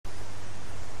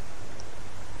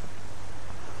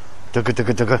Dugga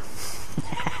dugga dugga.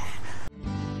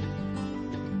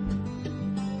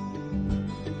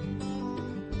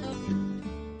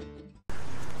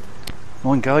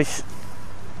 Morning guys.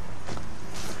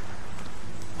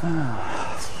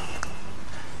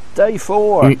 Day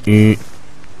 4.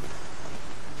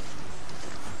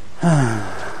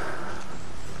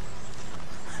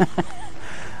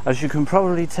 As you can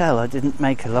probably tell, I didn't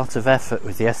make a lot of effort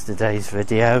with yesterday's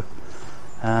video.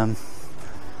 I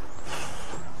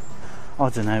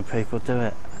don't know, people do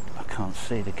it. I can't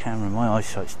see the camera, my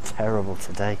eyesight's terrible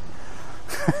today.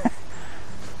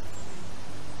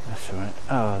 That's alright.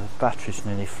 Oh, the battery's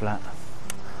nearly flat.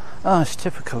 Oh, it's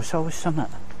typical, it's always something.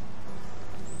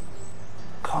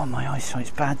 God, my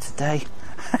eyesight's bad today.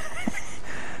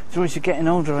 It's always getting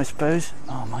older, I suppose.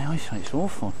 Oh, my eyesight's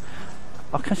awful.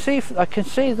 I can see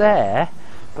there,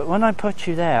 but when I put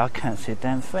you there, I can't see a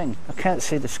damn thing. I can't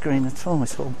see the screen at all.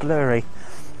 It's all blurry.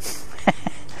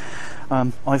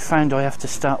 I found I have to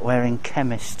start wearing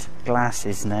chemist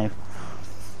glasses now,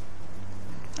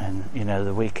 and you know,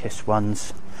 the weakest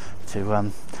ones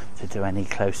to do any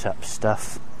close-up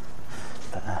stuff.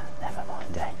 But never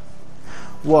mind, eh?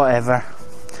 Whatever.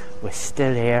 We're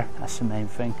still here. That's the main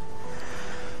thing.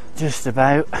 Just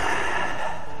about. Oh,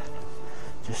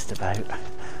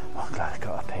 I'm glad I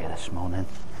got up here this morning.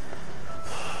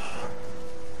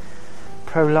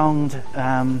 Prolonged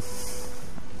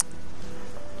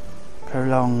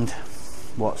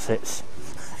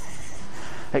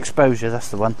exposure, that's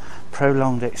the one.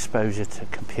 Prolonged exposure to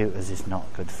computers is not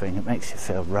a good thing. It makes you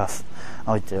feel rough.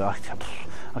 I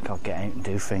can't get out and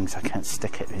do things. I can't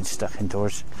stick it being stuck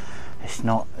indoors. It's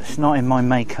not in my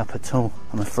makeup at all,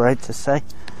 I'm afraid to say.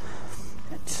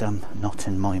 It's not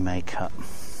in my makeup.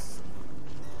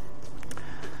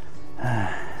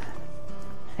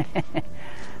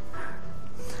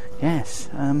 Yes,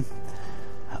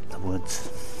 up the woods,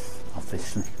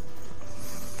 obviously.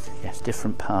 Yes,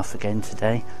 different path again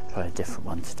today. Try a different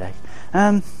one today.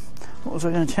 What was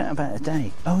I going to chat about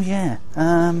today? Oh yeah,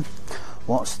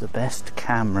 what's the best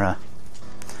camera?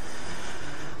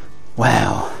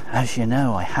 Well, as you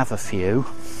know, I have a few,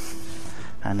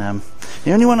 and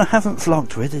the only one I haven't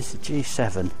vlogged with is the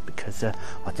G7, because I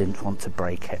didn't want to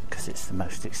break it, because it's the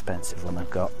most expensive one I've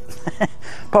got.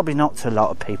 Probably not to a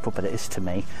lot of people, but it is to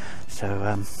me. So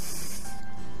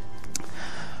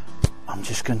I'm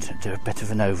just going to do a bit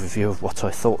of an overview of what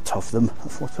I thought of them,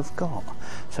 of what I've got.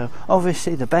 So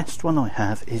obviously the best one I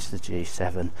have is the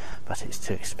G7, but it's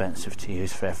too expensive to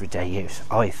use for everyday use,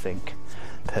 I think,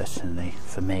 personally,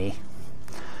 for me.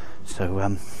 So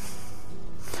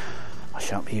I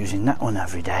shan't be using that one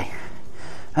every day.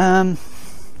 The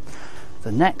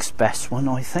next best one,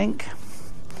 I think,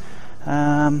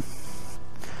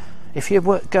 if you're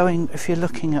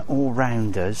looking at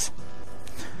all-rounders,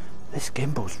 this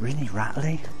gimbal's really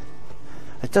rattly.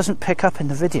 It doesn't pick up in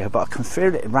the video, but I can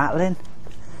feel it rattling.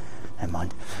 Never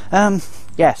mind.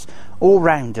 Yes,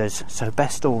 all-rounders, so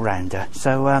best all-rounder.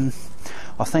 So I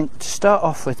think to start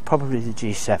off with, probably the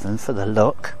G7 for the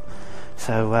look.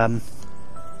 So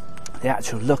the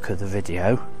actual look of the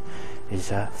video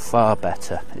is far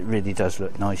better. It really does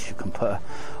look nice. You can put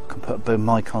a boom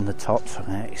mic on the top, so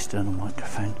an external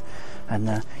microphone,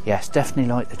 and yes, definitely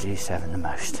like the G7 the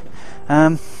most.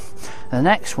 The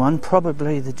next one,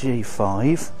 probably the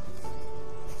G5,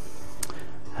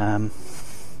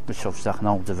 which obviously like an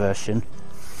older version,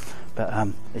 but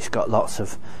it's got lots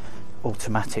of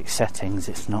automatic settings.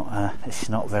 It's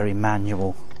not very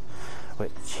manual,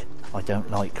 which I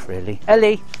don't like really.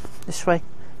 Ellie, this way.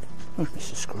 Oh,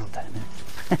 there's a squirrel down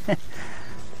there.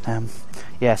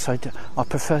 Yes, I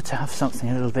prefer to have something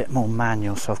a little bit more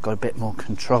manual, so I've got a bit more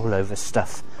control over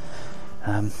stuff.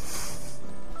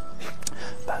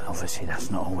 But obviously that's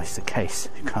not always the case.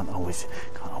 You can't always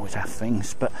have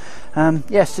things. But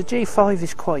yes, the G5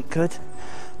 is quite good.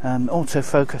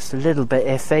 Autofocus a little bit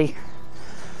iffy,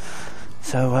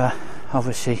 so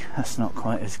obviously that's not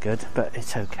quite as good, but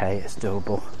it's okay. It's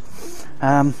doable.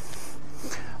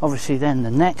 Obviously then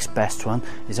the next best one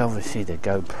is obviously the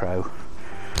GoPro,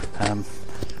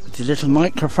 with the little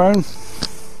microphone,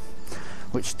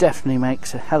 which definitely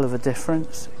makes a hell of a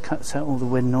difference. It cuts out all the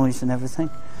wind noise and everything.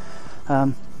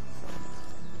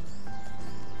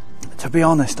 To be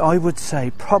honest, I would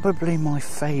say probably my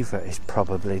favourite is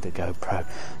probably the GoPro,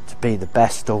 to be the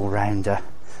best all-rounder.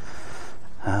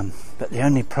 But the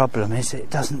only problem is it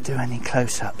doesn't do any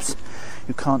close-ups.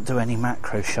 You can't do any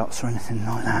macro shots or anything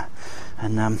like that,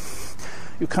 and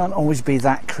you can't always be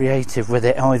that creative with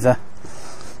it either,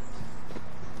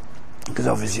 because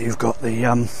obviously you've got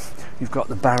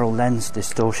the barrel lens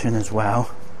distortion as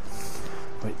well,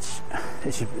 which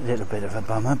is a little bit of a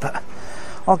bummer. But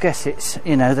I guess it's,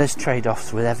 you know, there's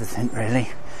trade-offs with everything really.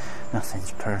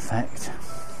 Nothing's perfect.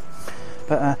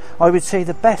 But I would say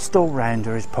the best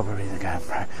all-rounder is probably the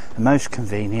GoPro. The most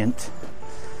convenient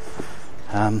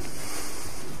for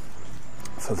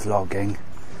vlogging.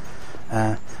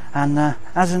 And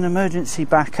as an emergency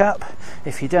backup,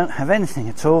 if you don't have anything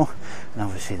at all, and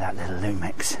obviously that little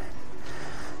Lumix.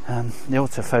 The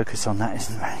autofocus on that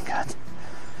isn't very good,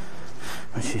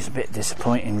 which is a bit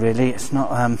disappointing really. It's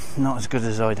not as good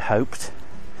as I'd hoped,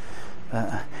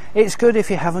 but it's good if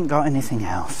you haven't got anything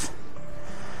else.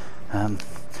 I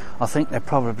think there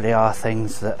probably are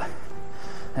things that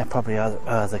there probably are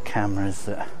other cameras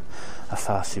that are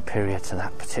far superior to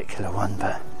that particular one,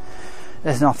 but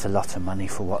there's not a lot of money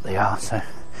for what they are. So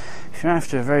if you're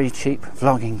after a very cheap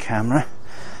vlogging camera,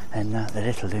 then the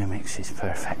little Lumix is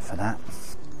perfect for that.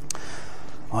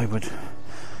 I would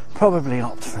probably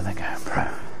opt for the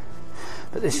GoPro,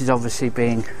 but this is obviously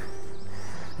the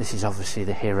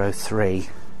Hero 3.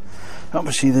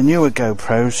 Obviously the newer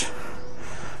GoPros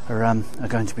are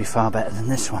going to be far better than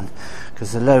this one,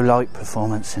 because the low light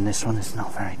performance in this one is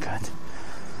not very good.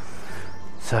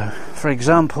 So for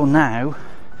example, now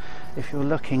if you're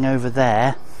looking over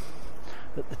there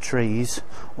at the trees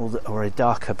or a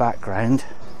darker background,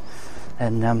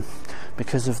 then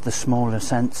because of the smaller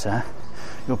sensor,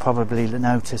 you'll probably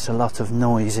notice a lot of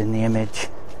noise in the image.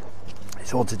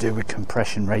 It's all to do with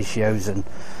compression ratios and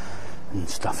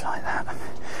stuff like that.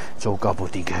 It's all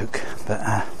gobbledygook, but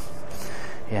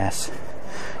yes,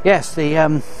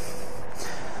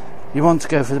 you want to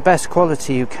go for the best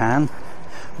quality you can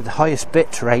with the highest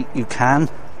bit rate you can.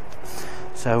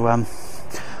 So I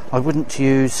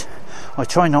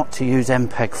try not to use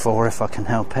MPEG-4 if I can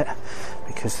help it,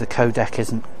 because the codec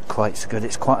isn't quite so good.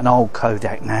 It's quite an old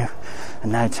codec now,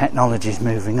 and now technology is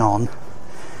moving on.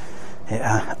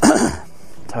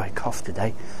 Sorry, cough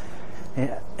today.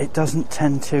 It doesn't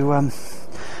tend to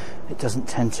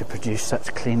produce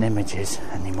such clean images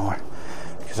anymore,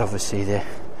 because obviously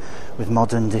with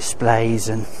modern displays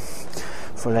and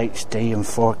full HD and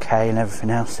 4K and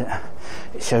everything else, it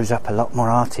shows up a lot more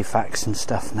artifacts and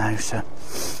stuff now. So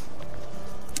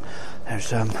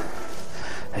there's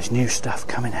new stuff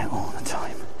coming out all the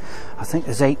time. I think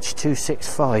there's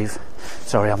H.265.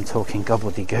 Sorry, I'm talking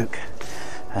gobbledygook.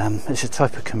 It's a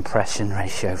type of compression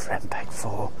ratio for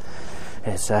MPEG-4.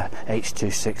 It's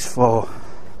H.264,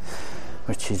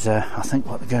 which is I think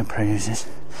what the GoPro uses,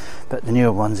 but the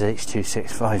newer one's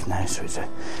H.265 now, so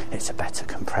it's a better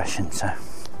compression. So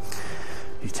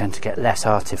you tend to get less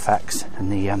artifacts,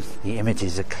 and the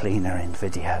images are cleaner in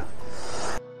video.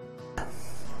 But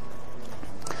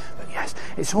yes,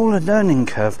 it's all a learning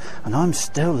curve, and I'm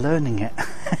still learning it.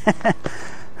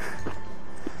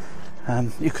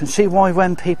 You can see why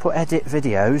when people edit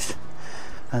videos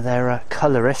and they're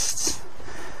colorists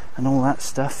and all that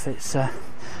stuff, it's a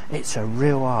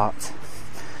real art.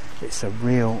 It's a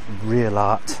real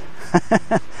art.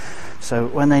 So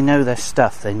when they know their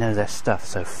stuff, they know their stuff.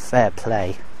 So fair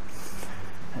play.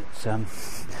 It's a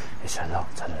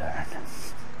lot to learn.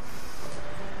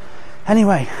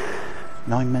 Anyway,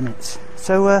 9 minutes.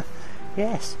 So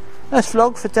yes, let's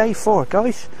vlog for day 4,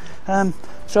 guys.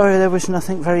 Sorry there was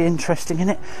nothing very interesting in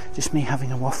it, just me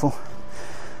having a waffle.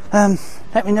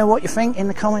 Let me know what you think in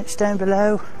the comments down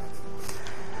below.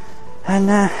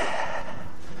 And I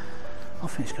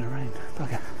think it's going to rain.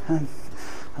 Bugger.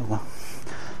 Oh well.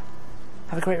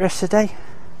 Have a great rest of the day.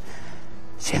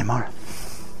 See you tomorrow.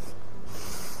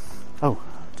 Oh,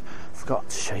 forgot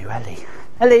to show you Ellie.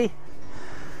 Ellie,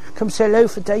 come say hello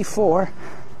for day 4.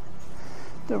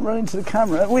 Don't run into the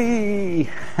camera. Whee!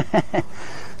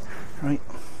 Right.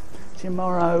 See you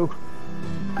tomorrow.